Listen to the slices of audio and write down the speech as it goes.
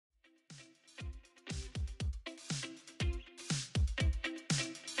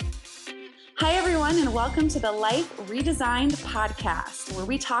everyone, and welcome to the Life Redesigned podcast, where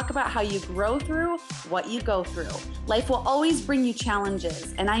we talk about how you grow through what you go through. Life will always bring you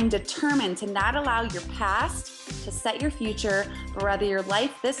challenges, and I am determined to not allow your past to set your future, but rather your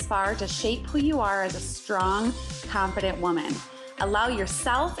life this far to shape who you are as a strong, confident woman. Allow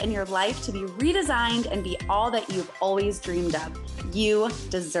yourself and your life to be redesigned and be all that you've always dreamed of. You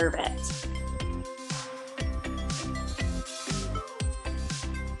deserve it.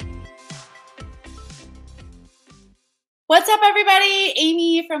 What's up, everybody?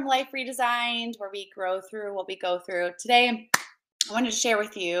 Amy from Life Redesigned, where we grow through what we go through. Today, I wanted to share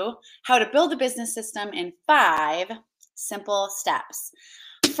with you how to build a business system in 5 simple steps.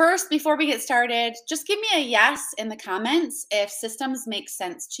 First, before we get started, just give me a yes in the comments if systems make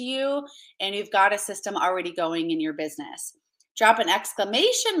sense to you and you've got a system already going in your business. Drop an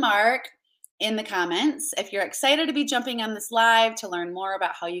exclamation mark in the comments if you're excited to be jumping on this live to learn more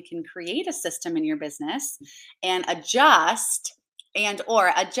about how you can create a system in your business and adjust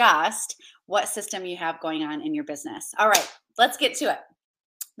what system you have going on in your business. All right, let's get to it.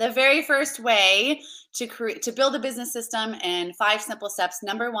 The very first way to build a business system in 5 simple steps,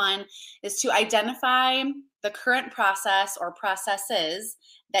 number 1 is to identify the current process or processes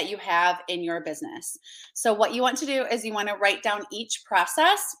that you have in your business. So what you want to do is you want to write down each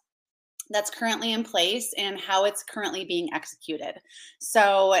process that's currently in place and how it's currently being executed.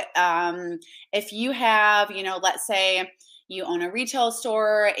 So if you have, let's say you own a retail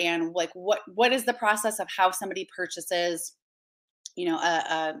store, and like what is the process of how somebody purchases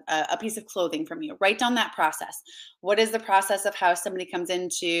a piece of clothing from you? Write down that process. What is the process of how somebody comes in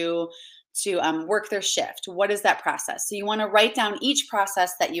to work their shift? What is that process? So you want to write down each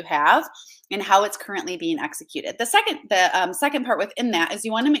process that you have and how it's currently being executed. The second part within that is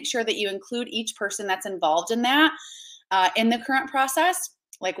you want to make sure that you include each person that's involved in that, in the current process,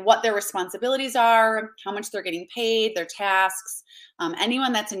 like what their responsibilities are, how much they're getting paid, their tasks,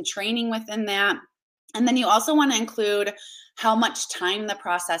 anyone that's in training within that. And then you also want to include how much time the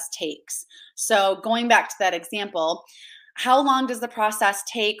process takes. So going back to that example, how long does the process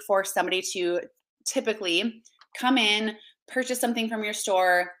take for somebody to typically come in, purchase something from your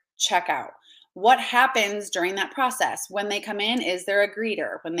store, check out? What happens during that process? When they come in, is there a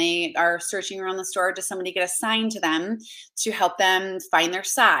greeter? When they are searching around the store, does somebody get assigned to them to help them find their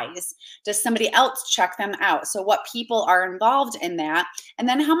size? Does somebody else check them out? So what people are involved in that? And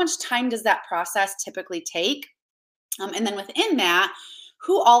then how much time does that process typically take? And then within that,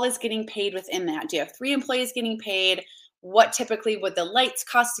 who all is getting paid within that? Do you have 3 employees getting paid? What typically would the lights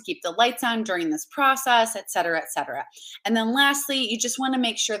cost to keep the lights on during this process, et cetera, et cetera. And then lastly, you just want to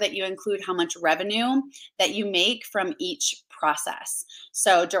make sure that you include how much revenue that you make from each process.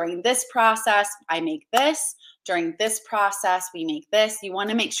 So during this process, I make this. During this process, we make this. You want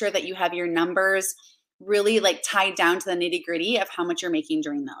to make sure that you have your numbers really tied down to the nitty-gritty of how much you're making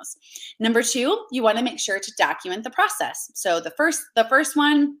during those. Number 2, you want to make sure to document the process. So the first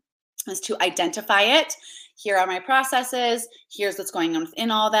one is to identify it. Here are my processes. Here's what's going on within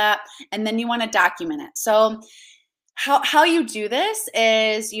all that. And then you want to document it. So how you do this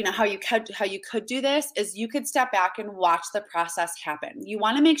is, how you could do this is you could step back and watch the process happen. You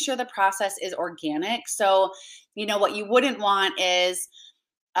want to make sure the process is organic. So, what you wouldn't want is,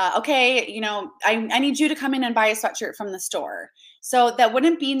 okay, I need you to come in and buy a sweatshirt from the store. So that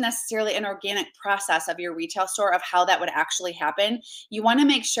wouldn't be necessarily an organic process of your retail store of how that would actually happen. You want to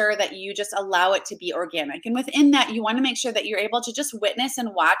make sure that you just allow it to be organic. And within that, you want to make sure that you're able to just witness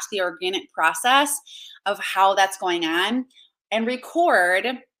and watch the organic process of how that's going on and record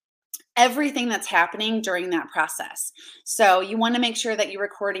everything that's happening during that process. So you want to make sure that you're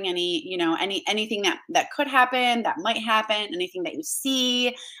recording anything that could happen, that might happen, anything that you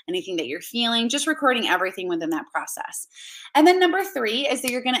see, anything that you're feeling, just recording everything within that process. And then number 3 is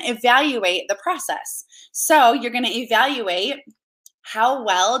that you're going to evaluate the process. So you're going to evaluate how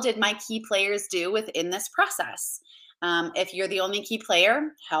well did my key players do within this process. If you're the only key player,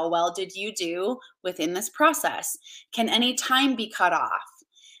 how well did you do within this process? Can any time be cut off?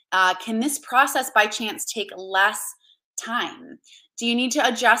 Can this process by chance take less time? Do you need to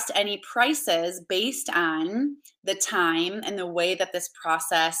adjust any prices based on the time and the way that this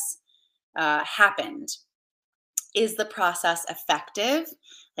process happened? Is the process effective?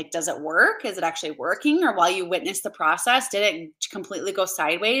 Does it work? Is it actually working? Or while you witness the process, did it completely go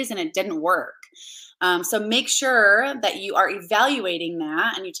sideways and it didn't work? So make sure that you are evaluating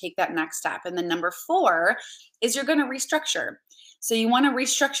that and you take that next step. And then number 4 is you're going to restructure. So you want to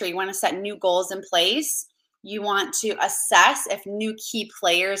restructure. You want to set new goals in place you want to assess if new key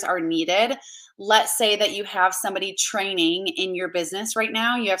players are needed. Let's say that you have somebody training in your business right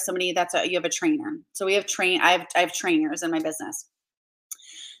now. You have somebody you have a trainer. So I have trainers in my business.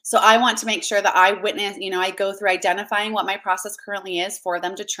 So I want to make sure that I witness, I go through identifying what my process currently is for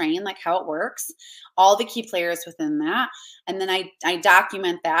them to train, like how it works, all the key players within that. And then I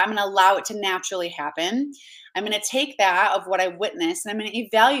document that. I'm going to allow it to naturally happen. I'm going to take that of what I witnessed and I'm going to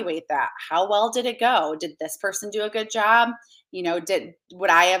evaluate that. How well did it go? Did this person do a good job? Would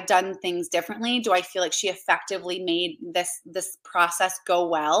I have done things differently? Do I feel like she effectively made this process go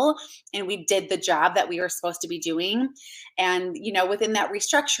well and we did the job that we were supposed to be doing? And within that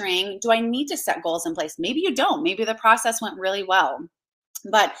restructuring, do I need to set goals in place? Maybe you don't. Maybe the process went really well.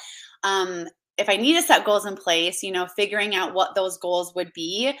 But if I need to set goals in place, figuring out what those goals would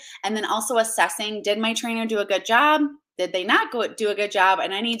be, and then also assessing, did my trainer do a good job? Did they not do a good job?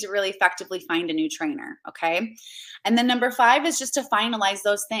 And I need to really effectively find a new trainer. Okay. And then number 5 is just to finalize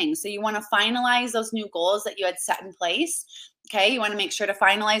those things. So you want to finalize those new goals that you had set in place. Okay. You want to make sure to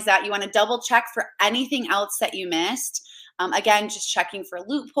finalize that. You want to double check for anything else that you missed. Again, just checking for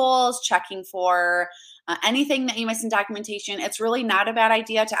loopholes, checking for anything that you missed in documentation. It's really not a bad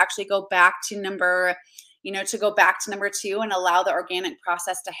idea to actually go back to number 2 and allow the organic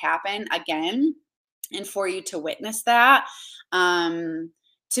process to happen again. And for you to witness that,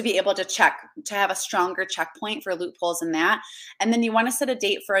 to be able to check, to have a stronger checkpoint for loopholes in that. And then you want to set a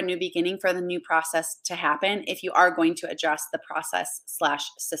date for a new beginning for the new process to happen if you are going to adjust the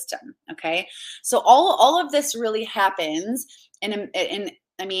process/system. Okay. So all of this really happens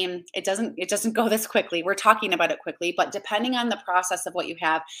it doesn't go this quickly. We're talking about it quickly, but depending on the process of what you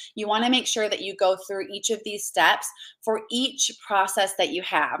have, you want to make sure that you go through each of these steps for each process that you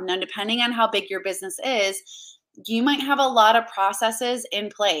have. Now, depending on how big your business is, you might have a lot of processes in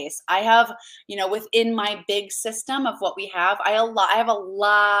place. I have, within my big system of what we have, I have a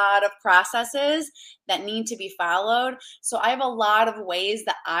lot of processes that need to be followed. So I have a lot of ways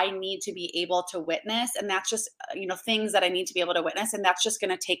that I need to be able to witness. And that's just, things that I need to be able to witness. And that's just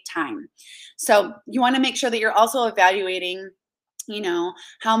going to take time. So you want to make sure that you're also evaluating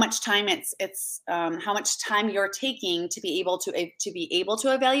how much time how much time you're taking to be able to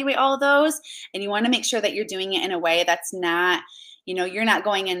evaluate all of those. And you want to make sure that you're doing it in a way that's not, you're not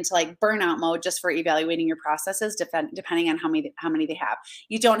going into like burnout mode just for evaluating your processes, depending on how many they have.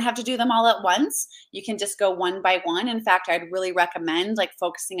 You don't have to do them all at once. You can just go one by one. In fact, I'd really recommend like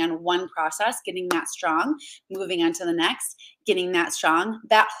focusing on one process, getting that strong, moving on to the next, getting that strong.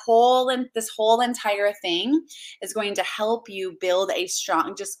 This whole entire thing is going to help you build a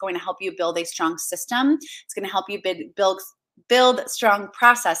strong system. It's going to help you build strong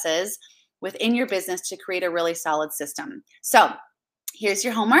processes within your business to create a really solid system. So here's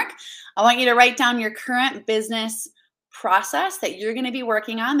your homework. I want you to write down your current business process that you're going to be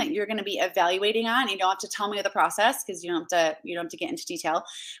working on, that you're going to be evaluating on. You don't have to tell me the process because you don't have to get into detail,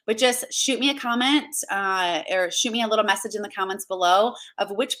 but just shoot me a comment or shoot me a little message in the comments below of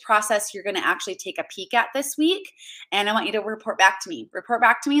which process you're going to actually take a peek at this week. And I want you to report back to me.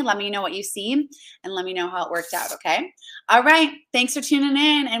 Let me know what you see and let me know how it worked out. Okay. All right. Thanks for tuning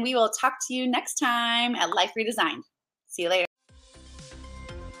in, and we will talk to you next time at Life Redesigned. See you later.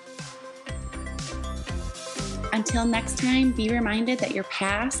 Until next time, be reminded that your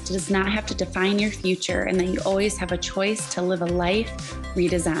past does not have to define your future and that you always have a choice to live a life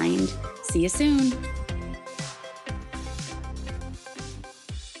redesigned. See you soon.